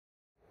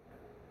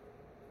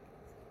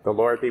The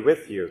Lord be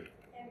with you.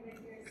 And with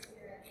your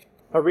spirit.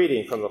 A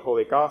reading from the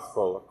Holy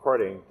Gospel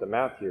according to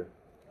Matthew.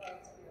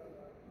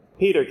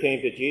 Peter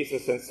came to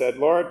Jesus and said,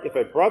 "Lord, if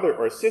a brother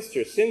or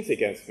sister sins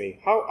against me,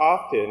 how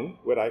often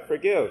would I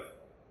forgive?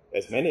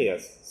 As many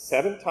as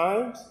 7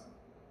 times?"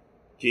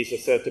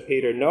 Jesus said to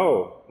Peter,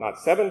 "No, not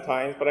 7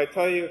 times, but I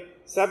tell you,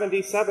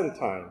 77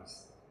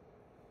 times.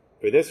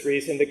 For this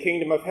reason, the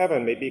kingdom of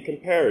heaven may be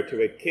compared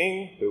to a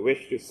king who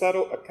wished to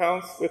settle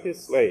accounts with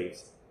his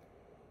slaves.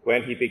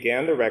 When he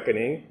began the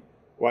reckoning,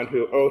 one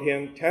who owed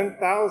him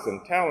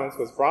 10,000 talents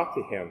was brought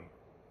to him.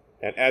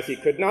 And as he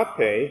could not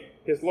pay,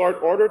 his lord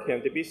ordered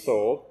him to be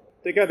sold,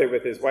 together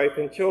with his wife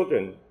and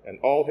children, and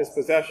all his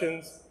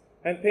possessions,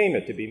 and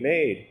payment to be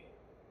made.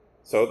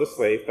 So the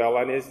slave fell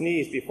on his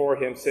knees before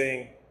him,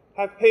 saying,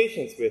 'Have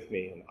patience with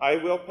me, and I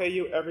will pay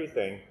you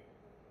everything.'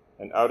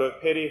 And out of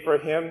pity for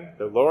him,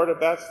 the lord of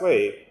that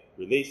slave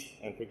released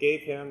and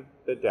forgave him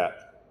the debt.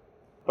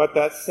 But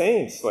that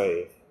same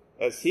slave,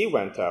 as he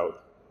went out,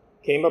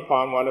 came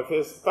upon one of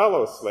his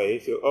fellow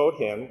slaves who owed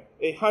him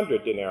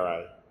 100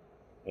 denarii.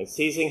 And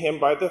seizing him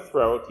by the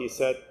throat, he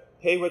said,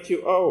 'Pay what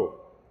you owe.'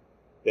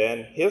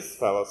 Then his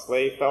fellow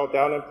slave fell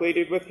down and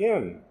pleaded with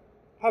him,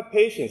 'Have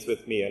patience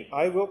with me, and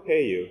I will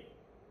pay you.'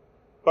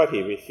 But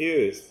he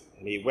refused,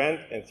 and he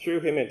went and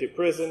threw him into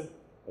prison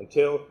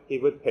until he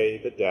would pay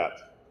the debt.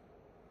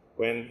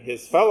 When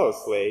his fellow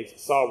slaves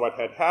saw what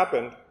had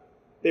happened,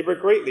 they were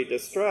greatly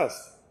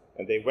distressed,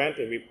 and they went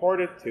and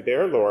reported to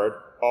their lord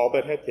all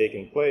that had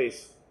taken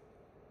place.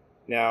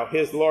 Now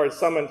his lord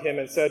summoned him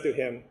and said to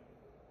him,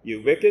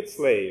 'You wicked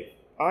slave,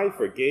 I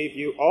forgave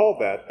you all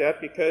that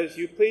debt because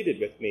you pleaded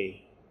with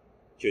me.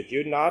 Should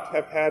you not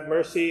have had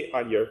mercy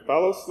on your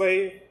fellow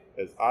slave,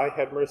 as I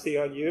had mercy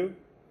on you?'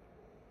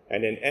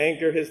 And in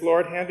anger his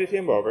lord handed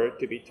him over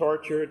to be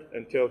tortured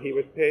until he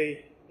would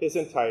pay his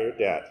entire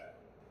debt.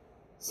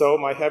 So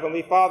my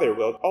heavenly Father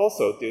will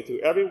also do to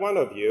every one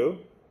of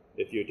you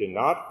if you do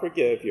not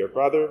forgive your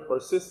brother or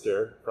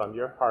sister from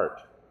your heart."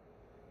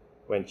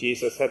 When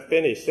Jesus had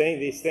finished saying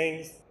these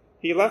things,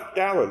 he left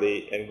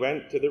Galilee and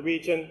went to the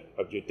region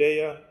of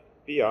Judea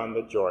beyond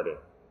the Jordan.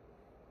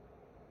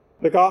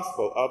 The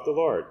Gospel of the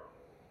Lord.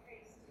 Praise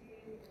to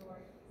you,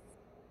 Lord.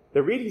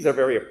 The readings are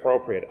very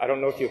appropriate. I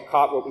don't know if you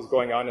caught what was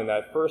going on in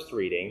that first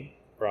reading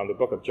from the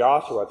book of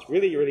Joshua. It's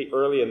really, really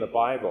early in the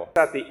Bible.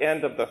 At the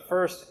end of the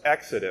first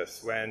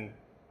Exodus, when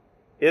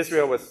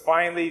Israel was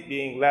finally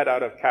being led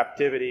out of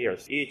captivity or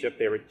Egypt,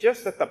 they were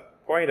just at the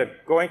point of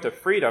going to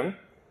freedom,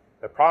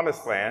 the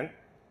promised land.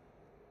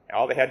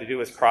 All they had to do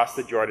was cross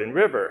the Jordan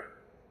River.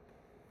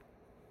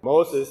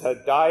 Moses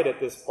had died at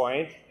this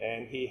point,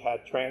 and he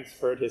had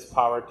transferred his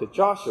power to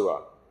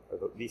Joshua,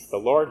 or at least the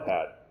Lord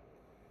had.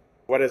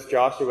 What does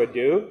Joshua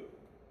do?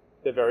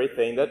 The very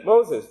thing that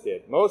Moses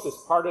did. Moses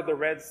parted the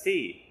Red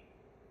Sea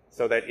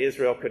so that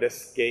Israel could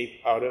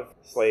escape out of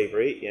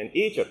slavery in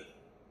Egypt.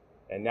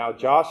 And now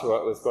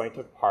Joshua was going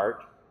to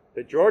part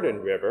the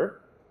Jordan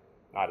River,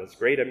 not as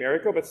great a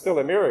miracle, but still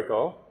a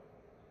miracle,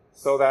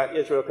 so that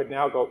Israel could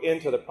now go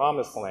into the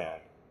promised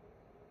land.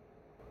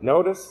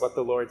 Notice what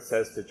the Lord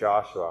says to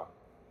Joshua,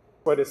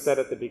 what is said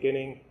at the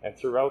beginning and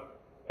throughout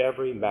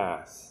every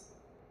Mass.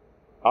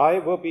 "I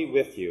will be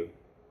with you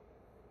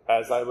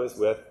as I was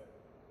with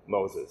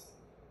Moses."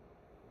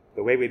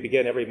 The way we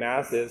begin every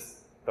Mass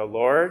is, "The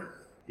Lord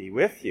be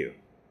with you."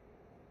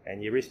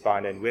 And you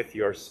respond, "And with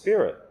your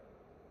spirit."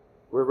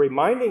 We're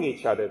reminding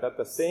each other that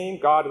the same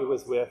God who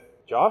was with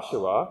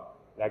Joshua,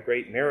 that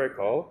great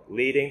miracle,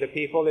 leading the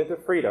people into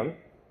freedom,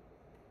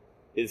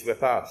 is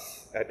with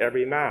us at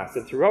every Mass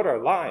and throughout our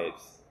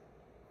lives.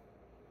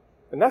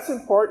 And that's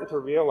important to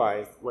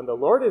realize. When the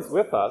Lord is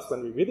with us,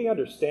 when we really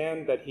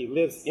understand that he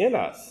lives in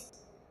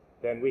us,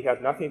 then we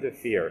have nothing to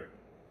fear.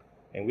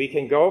 And we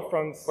can go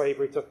from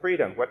slavery to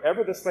freedom,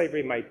 whatever the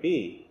slavery might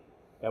be.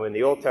 Now, in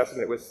the Old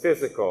Testament, it was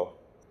physical.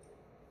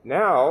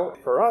 Now,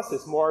 for us,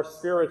 it's more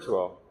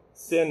spiritual.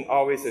 Sin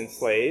always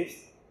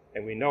enslaves,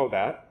 and we know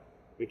that.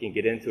 We can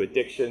get into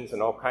addictions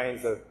and all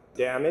kinds of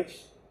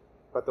damage.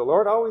 But the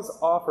Lord always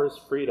offers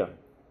freedom.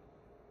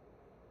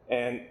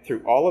 And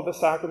through all of the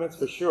sacraments,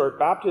 for sure,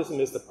 baptism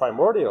is the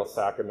primordial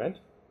sacrament.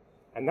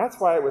 And that's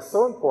why it was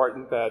so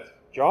important that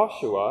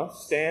Joshua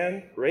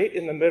stand right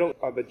in the middle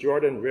of the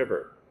Jordan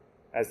River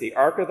as the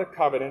Ark of the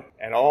Covenant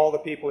and all the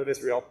people of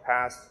Israel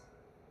passed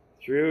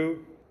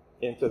through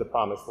into the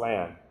promised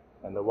land,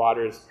 and the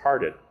waters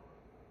parted.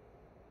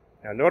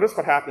 Now notice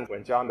what happens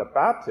when John the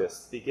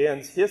Baptist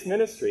begins his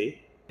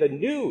ministry, the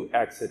new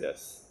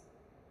Exodus.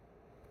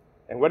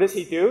 And what does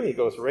he do? He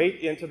goes right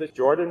into the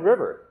Jordan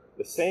River,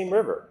 the same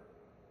river.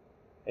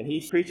 And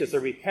he preaches a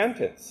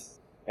repentance.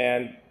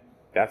 And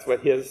that's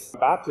what his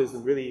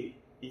baptism really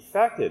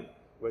effected,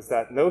 was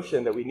that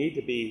notion that we need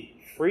to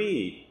be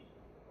freed,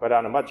 but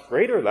on a much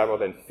greater level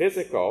than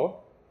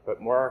physical,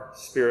 but more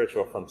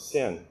spiritual from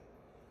sin.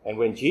 And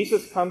when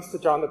Jesus comes to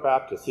John the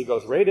Baptist, he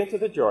goes right into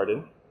the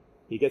Jordan,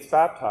 he gets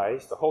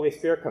baptized, the Holy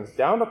Spirit comes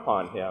down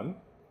upon him,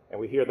 and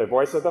we hear the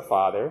voice of the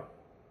Father,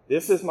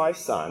 "This is my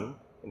Son,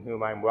 in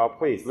whom I am well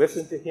pleased.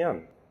 Listen to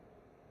him."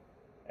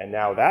 And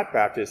now that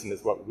baptism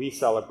is what we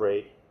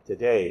celebrate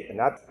today. And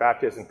that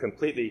baptism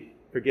completely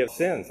forgives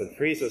sins and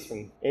frees us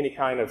from any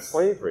kind of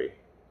slavery.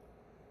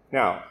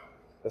 Now,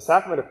 the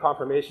sacrament of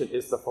confirmation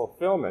is the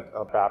fulfillment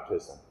of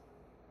baptism.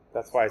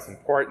 That's why it's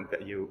important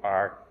that you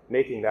are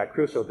making that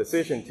crucial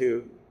decision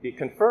to be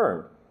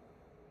confirmed.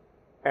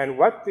 And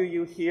what do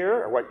you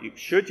hear, or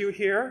should you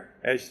hear,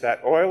 as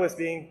that oil is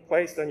being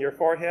placed on your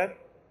forehead?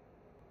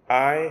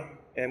 I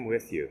am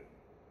with you.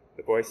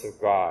 The voice of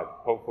God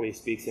hopefully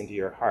speaks into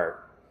your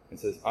heart and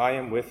says, I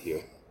am with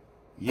you.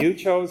 You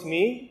chose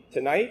me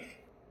tonight,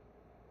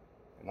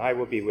 and I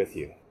will be with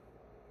you.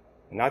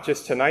 And not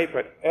just tonight,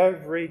 but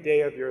every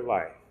day of your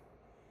life.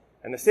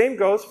 And the same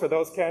goes for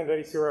those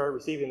candidates who are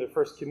receiving their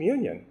first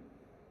communion.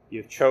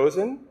 You've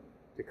chosen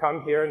to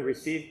come here and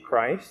receive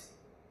Christ,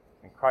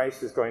 and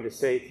Christ is going to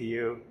say to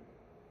you,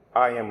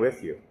 I am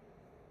with you.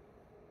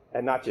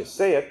 And not just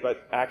say it,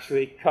 but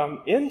actually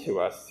come into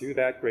us through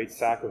that great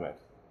sacrament.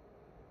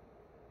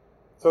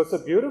 So it's a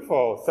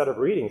beautiful set of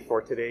readings for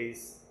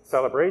today's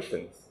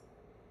celebrations.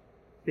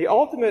 The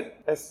ultimate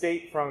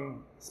escape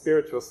from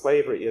spiritual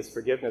slavery is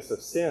forgiveness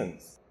of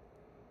sins.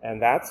 And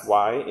that's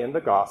why in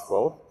the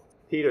gospel,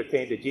 Peter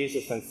came to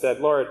Jesus and said,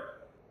 Lord,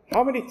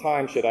 how many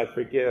times should I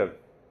forgive?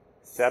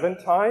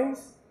 7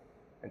 times?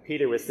 And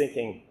Peter was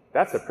thinking,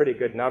 that's a pretty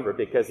good number,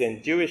 because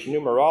in Jewish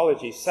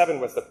numerology,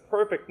 7 was the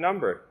perfect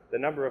number, the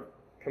number of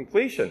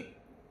completion.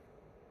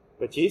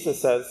 But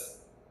Jesus says,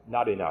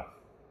 not enough.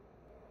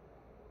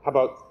 How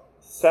about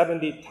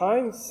 70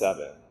 times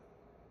 7?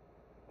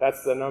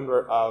 That's the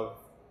number of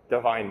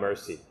divine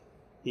mercy.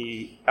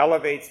 He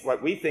elevates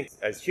what we think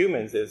as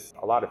humans is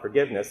a lot of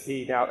forgiveness.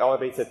 He now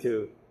elevates it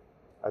to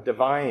a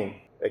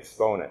divine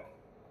exponent.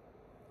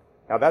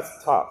 Now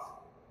that's tough,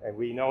 and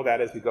we know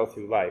that as we go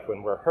through life.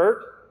 When we're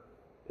hurt,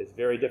 it's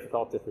very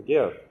difficult to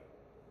forgive.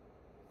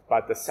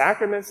 But the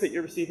sacraments that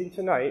you're receiving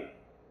tonight,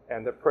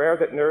 and the prayer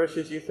that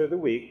nourishes you through the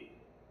week,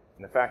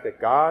 and the fact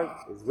that God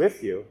is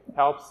with you,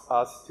 helps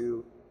us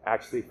to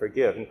actually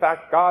forgive. In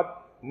fact, God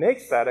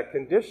makes that a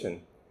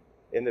condition.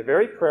 In the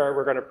very prayer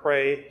we're going to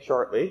pray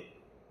shortly,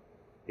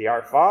 the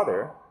Our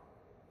Father,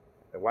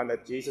 the one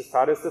that Jesus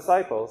taught his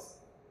disciples,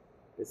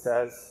 it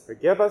says,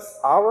 forgive us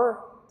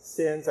our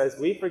sins as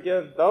we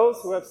forgive those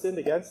who have sinned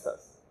against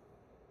us.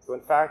 So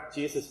in fact,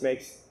 Jesus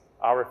makes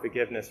our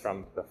forgiveness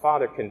from the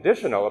Father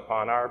conditional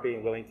upon our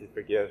being willing to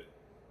forgive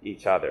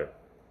each other.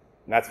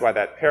 And that's why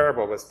that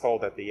parable was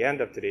told at the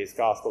end of today's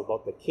gospel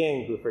about the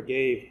king who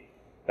forgave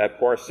that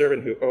poor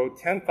servant who owed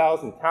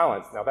 10,000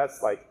 talents. Now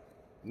that's like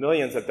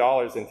millions of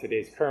dollars in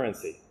today's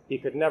currency. He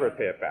could never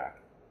pay it back.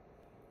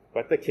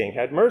 But the king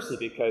had mercy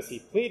because he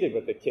pleaded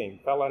with the king,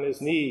 fell on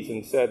his knees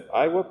and said,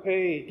 I will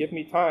pay, give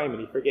me time, and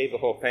he forgave the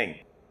whole thing.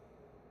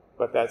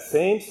 But that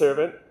same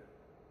servant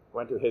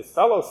went to his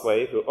fellow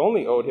slave who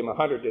only owed him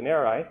 100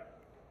 denarii,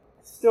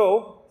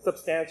 still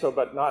substantial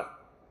but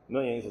not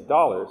millions of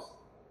dollars,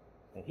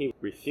 and he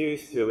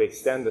refused to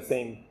extend the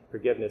same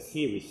forgiveness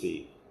he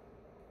received.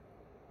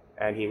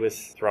 And he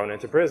was thrown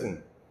into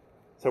prison.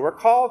 So we're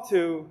called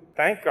to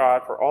thank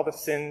God for all the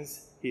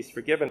sins he's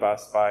forgiven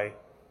us by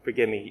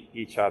forgiving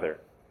each other.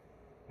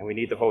 And we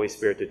need the Holy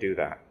Spirit to do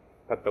that.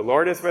 But the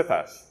Lord is with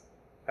us.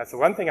 That's the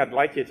one thing I'd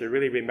like you to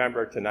really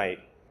remember tonight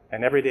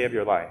and every day of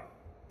your life,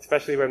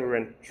 especially when we're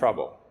in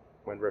trouble,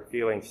 when we're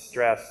feeling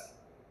stressed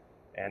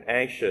and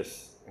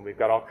anxious, and we've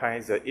got all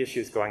kinds of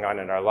issues going on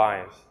in our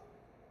lives.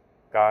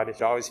 God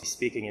is always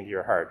speaking into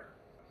your heart.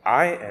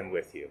 I am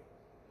with you.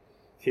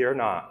 Fear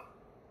not.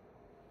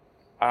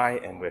 I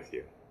am with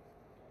you.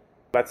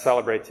 Let's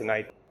celebrate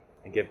tonight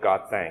and give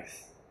God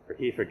thanks, for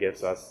he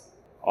forgives us,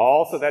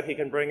 all so that he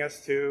can bring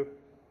us to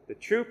the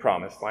true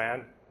promised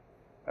land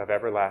of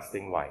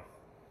everlasting life.